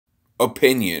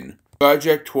Opinion.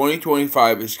 Project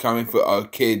 2025 is coming for our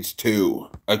kids too,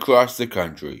 across the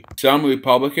country. Some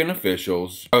Republican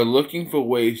officials are looking for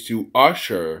ways to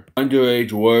usher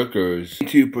underage workers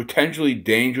into potentially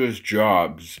dangerous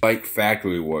jobs like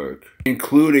factory work,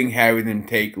 including having them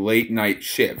take late-night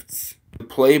shifts. The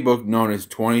playbook known as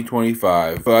Project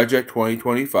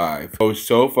 2025, goes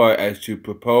so far as to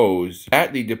propose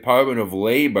that the Department of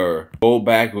Labor roll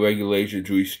back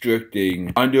regulations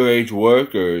restricting underage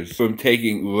workers from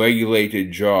taking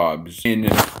regulated jobs in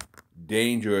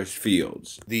dangerous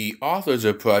fields. The authors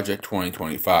of Project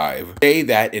 2025 say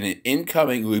that in an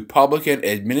incoming Republican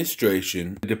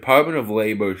administration, the Department of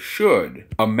Labor should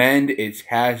amend its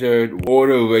hazard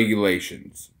order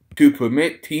regulations to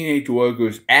permit teenage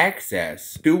workers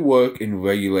access to work in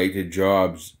regulated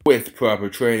jobs with proper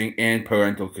training and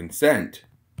parental consent.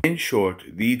 In short,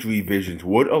 these revisions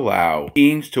would allow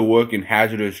teens to work in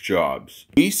hazardous jobs.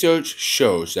 Research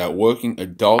shows that working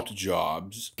adult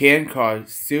jobs can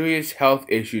cause serious health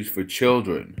issues for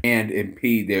children and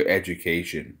impede their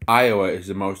education. Iowa is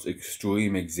the most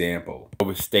extreme example of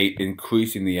a state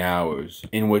increasing the hours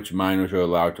in which minors are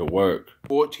allowed to work.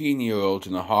 14-year-olds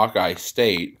in the Hawkeye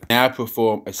State now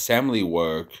perform assembly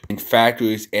work in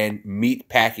factories and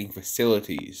meat-packing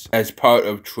facilities as part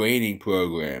of training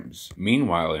programs.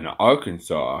 Meanwhile, in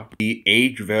Arkansas, the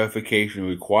age verification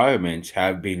requirements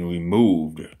have been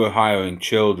removed for hiring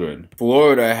children.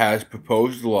 Florida has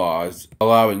proposed laws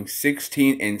allowing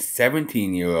 16 and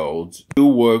 17-year-olds to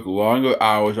work longer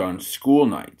hours on school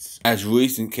nights, as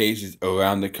recent cases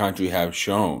around the country have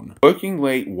shown. Working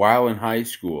late while in high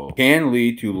school can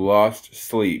lead to lost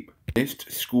sleep,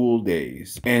 missed school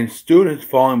days, and students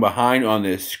falling behind on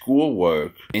their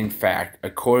schoolwork. In fact,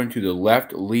 according to the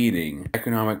left-leaning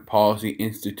Economic Policy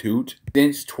Institute,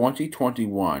 since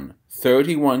 2021,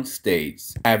 31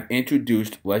 states have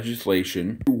introduced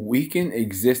legislation to weaken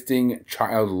existing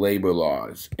child labor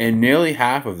laws, and nearly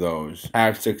half of those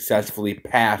have successfully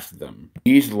passed them.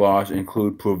 These laws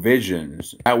include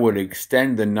provisions that would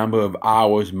extend the number of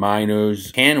hours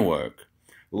minors can work,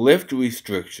 lift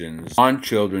restrictions on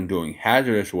children doing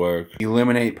hazardous work,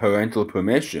 eliminate parental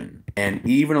permission, and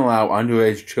even allow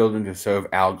underage children to serve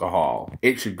alcohol.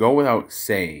 It should go without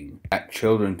saying that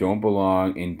children don't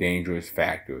belong in dangerous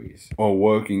factories or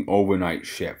working overnight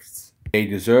shifts. They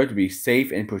deserve to be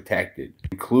safe and protected,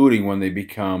 including when they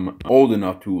become old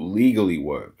enough to legally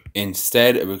work,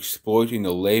 instead of exploiting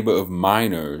the labor of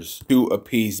minors to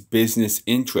appease business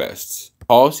interests.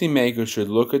 Policymakers should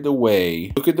look at the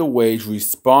ways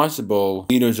responsible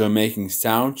leaders are making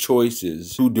sound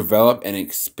choices to develop and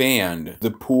expand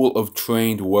the pool of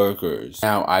trained workers.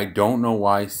 Now, I don't know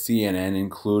why CNN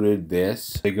included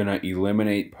this. They're gonna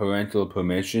eliminate parental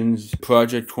permissions.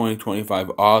 Project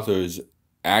 2025 authors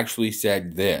actually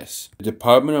said this: the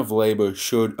Department of Labor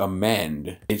should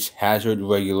amend its hazard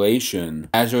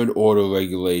order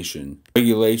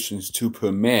regulations to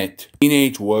permit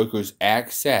teenage workers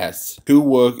access to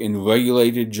work in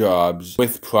regulated jobs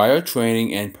with prior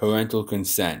training and parental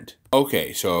consent.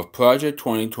 Okay, so if Project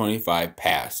 2025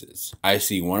 passes, I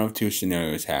see one of two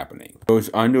scenarios happening. Those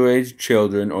underage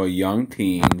children or young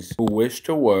teens who wish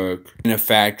to work in a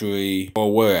factory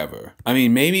or wherever. I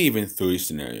mean, maybe even three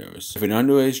scenarios. If an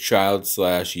underage child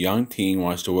 / young teen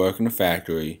wants to work in a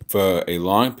factory for a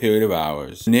long period of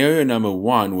hours, scenario number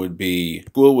one would be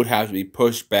school would have to be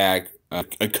pushed back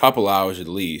a couple hours at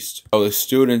least, so the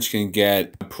students can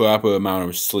get a proper amount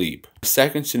of sleep. The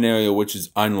second scenario, which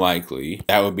is unlikely,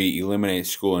 that would be eliminate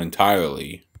school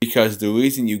entirely, because the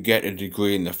reason you get a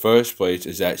degree in the first place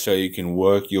is that so you can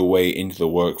work your way into the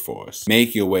workforce,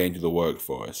 make your way into the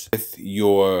workforce, with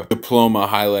your diploma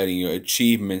highlighting your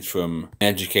achievements from an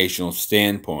educational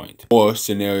standpoint. Or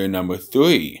scenario number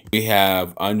three, we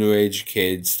have underage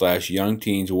kids / young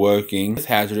teens working with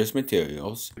hazardous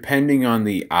materials. Depending on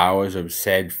the hours of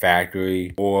said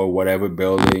factory or whatever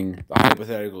building the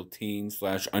hypothetical teen /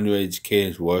 underage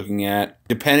kid is working at,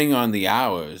 depending on the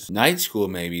hours, night school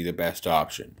may be the best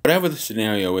option. Whatever the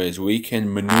scenario is, we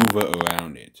can maneuver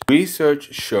around it.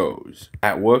 Research shows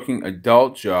that working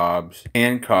adult jobs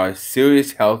can cause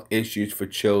serious health issues for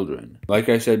children. Like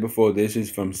I said before, this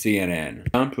is from CNN.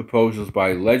 Some proposals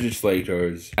by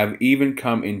legislators have even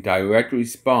come in direct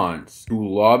response to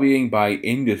lobbying by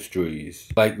industries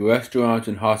like restaurants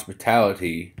and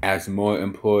hospitality, as more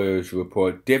employers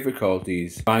report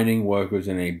difficulties finding workers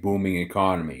in a booming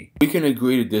economy. We can agree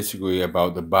agree to disagree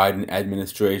about the Biden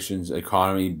administration's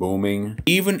economy booming.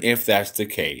 Even if that's the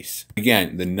case,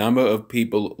 again, the number of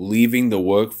people leaving the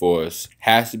workforce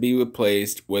has to be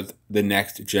replaced with the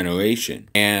next generation,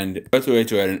 and birth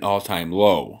rates are at an all-time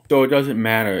low. So it doesn't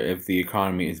matter if the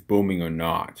economy is booming or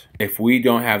not. If we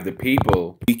don't have the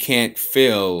people, we can't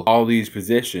fill all these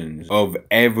positions of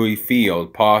every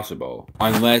field possible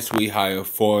unless we hire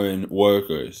foreign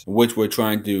workers, which we're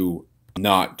trying to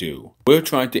not do. We're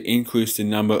trying to increase the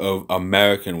number of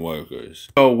American workers.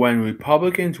 So when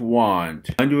Republicans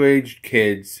want underage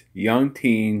kids, young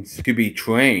teens to be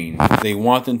trained, they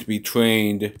want them to be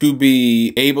trained to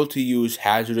be able to use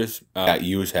hazardous,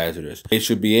 They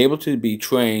should be able to be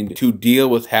trained to deal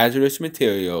with hazardous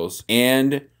materials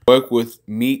and work with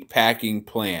meat packing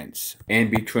plants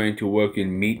and be trained to work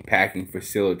in meat packing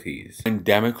facilities. When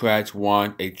Democrats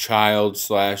want a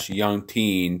child/young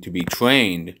teen to be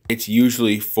trained, it's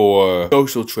usually for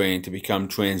social training to become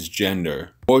transgender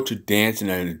or to dance in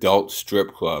an adult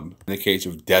strip club. In the case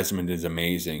of Desmond is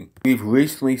Amazing. We've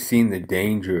recently seen the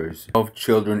dangers of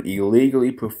children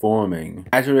illegally performing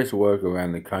hazardous work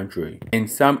around the country, in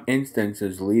some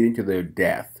instances leading to their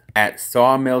death at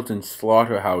sawmills and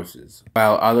slaughterhouses,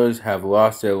 while others have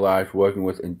lost their lives working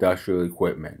with industrial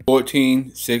equipment.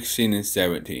 14, 16, and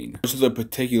 17. Those are the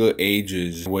particular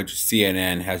ages in which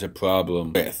CNN has a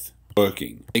problem with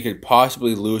working. They could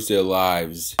possibly lose their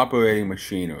lives operating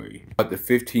machinery. But the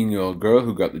 15-year-old girl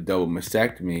who got the double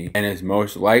mastectomy and is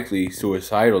most likely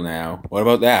suicidal now, what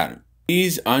about that?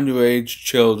 These underage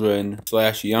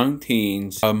children/young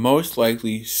teens are most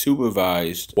likely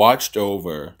supervised, watched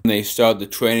over, when they start the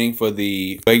training for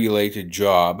the regulated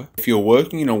job. If you're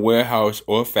working in a warehouse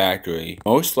or factory,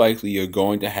 most likely you're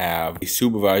going to have a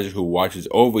supervisor who watches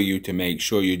over you to make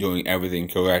sure you're doing everything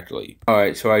correctly.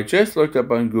 Alright, so I just looked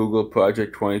up on Google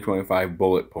Project 2025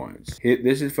 bullet points.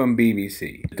 This is from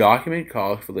BBC. The document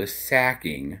calls for the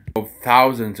sacking of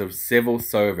thousands of civil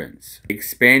servants,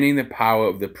 expanding the power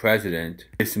of the president,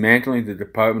 dismantling the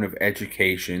Department of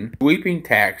Education, sweeping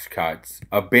tax cuts,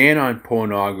 a ban on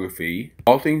pornography,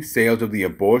 halting sales of the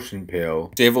abortion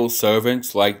pill, civil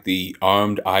servants like the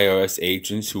armed IRS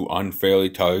agents who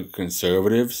unfairly target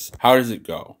conservatives. How does it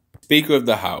go? Speaker of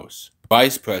the House,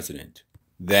 Vice President,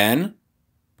 then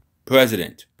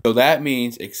President. So that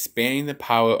means expanding the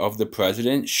power of the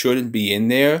president shouldn't be in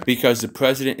there because the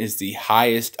president is the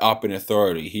highest up in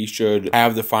authority. He should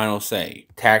have the final say.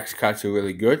 Tax cuts are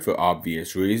really good for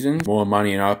obvious reasons. More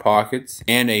money in our pockets.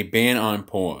 And a ban on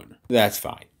porn. That's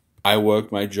fine. I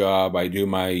work my job. I do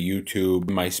my YouTube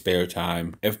in my spare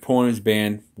time. If porn is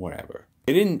banned, whatever.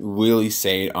 They didn't really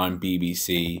say it on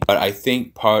BBC, but I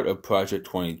think part of Project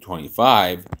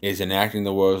 2025 is enacting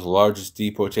the world's largest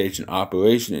deportation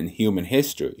operation in human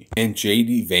history. And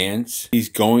J.D. Vance, he's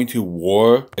going to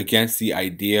war against the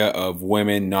idea of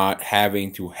women not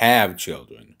having to have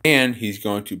children. And he's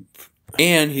going to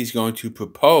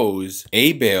propose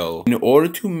a bill in order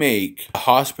to make a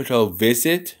hospital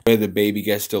visit where the baby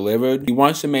gets delivered. He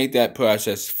wants to make that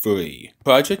process free.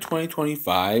 Project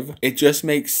 2025, it just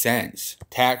makes sense.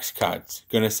 Tax cuts,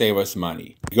 gonna save us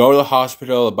money. You go to the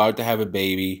hospital about to have a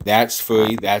baby, that's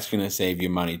free, that's gonna save you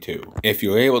money too. If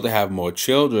you're able to have more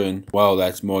children, well,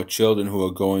 that's more children who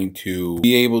are going to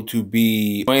be able to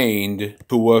be trained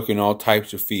to work in all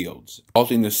types of fields.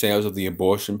 Halting the sales of the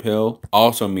abortion pill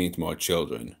also means more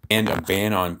children. And a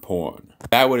ban on porn.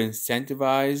 That would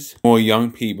incentivize more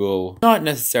young people, not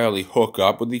necessarily hook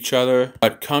up with each other,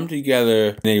 but come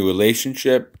together in a relationship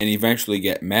and eventually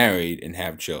get married and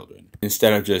have children,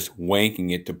 instead of just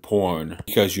wanking it to porn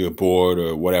because you're bored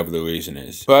or whatever the reason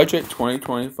is. Project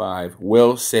 2025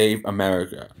 will save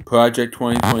America. Project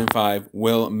 2025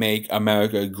 will make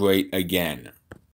America great again.